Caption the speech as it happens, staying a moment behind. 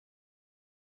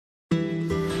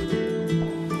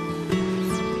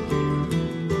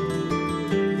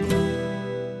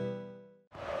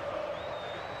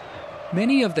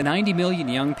Many of the 90 million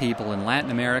young people in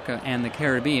Latin America and the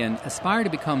Caribbean aspire to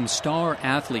become star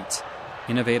athletes.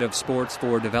 Innovative Sports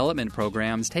for Development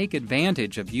programs take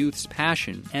advantage of youth's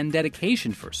passion and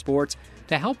dedication for sports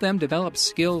to help them develop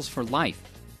skills for life.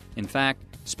 In fact,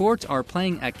 sports are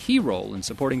playing a key role in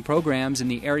supporting programs in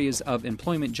the areas of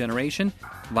employment generation,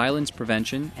 violence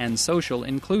prevention, and social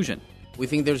inclusion. We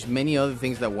think there's many other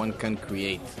things that one can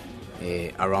create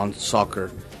around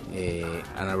soccer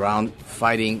and around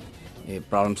fighting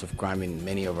problems of crime in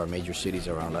many of our major cities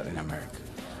around Latin America.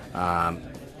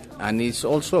 And it's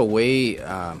also a way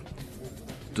to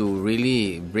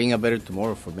really bring a better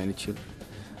tomorrow for many children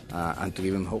and to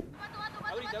give them hope.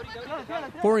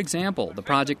 For example, the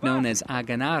project known as A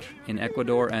Ganar in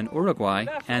Ecuador and Uruguay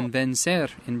and Vencer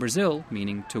in Brazil,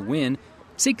 meaning to win,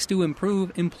 seeks to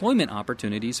improve employment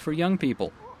opportunities for young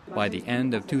people. By the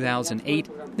end of 2008,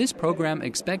 this program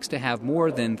expects to have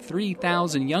more than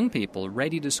 3,000 young people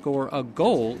ready to score a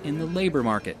goal in the labor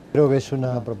market. I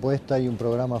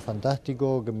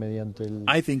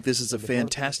think this is a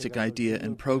fantastic idea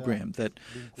and program that,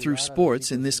 through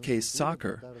sports, in this case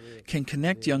soccer, can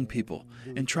connect young people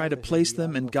and try to place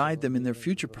them and guide them in their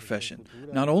future profession,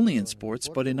 not only in sports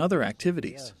but in other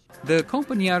activities. The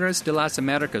Compañeros de las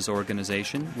Americas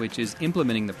organization, which is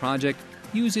implementing the project,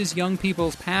 uses young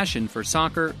people's passion for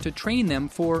soccer to train them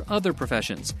for other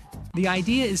professions. The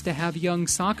idea is to have young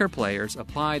soccer players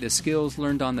apply the skills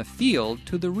learned on the field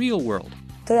to the real world.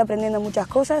 I'm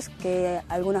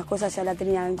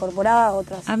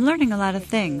learning a lot of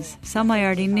things. Some I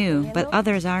already knew, but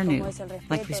others are new,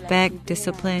 like respect,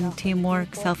 discipline,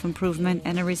 teamwork, self-improvement,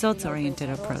 and a results-oriented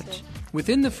approach.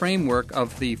 Within the framework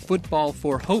of the Football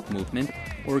for Hope movement,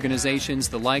 organizations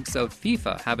the likes of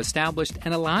FIFA have established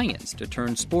an alliance to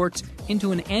turn sports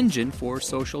into an engine for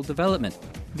social development.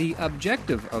 The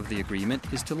objective of the agreement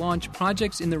is to launch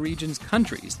projects in the region's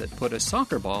countries that put a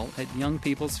soccer ball at young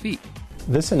people's feet.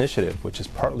 This initiative, which is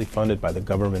partly funded by the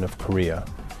government of Korea,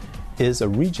 is a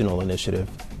regional initiative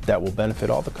that will benefit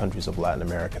all the countries of Latin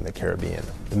America and the Caribbean.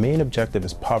 The main objective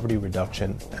is poverty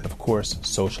reduction and, of course,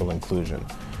 social inclusion.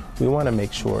 We want to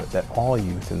make sure that all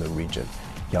youth in the region,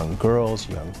 young girls,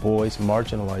 young boys,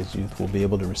 marginalized youth, will be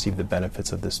able to receive the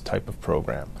benefits of this type of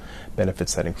program.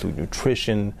 Benefits that include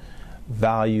nutrition,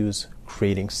 values,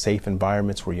 creating safe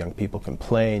environments where young people can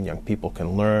play and young people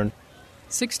can learn.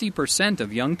 60%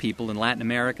 of young people in Latin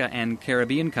America and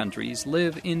Caribbean countries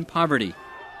live in poverty.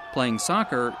 Playing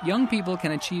soccer, young people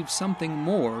can achieve something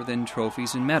more than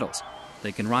trophies and medals.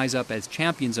 They can rise up as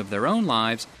champions of their own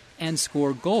lives and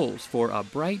score goals for a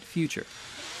bright future.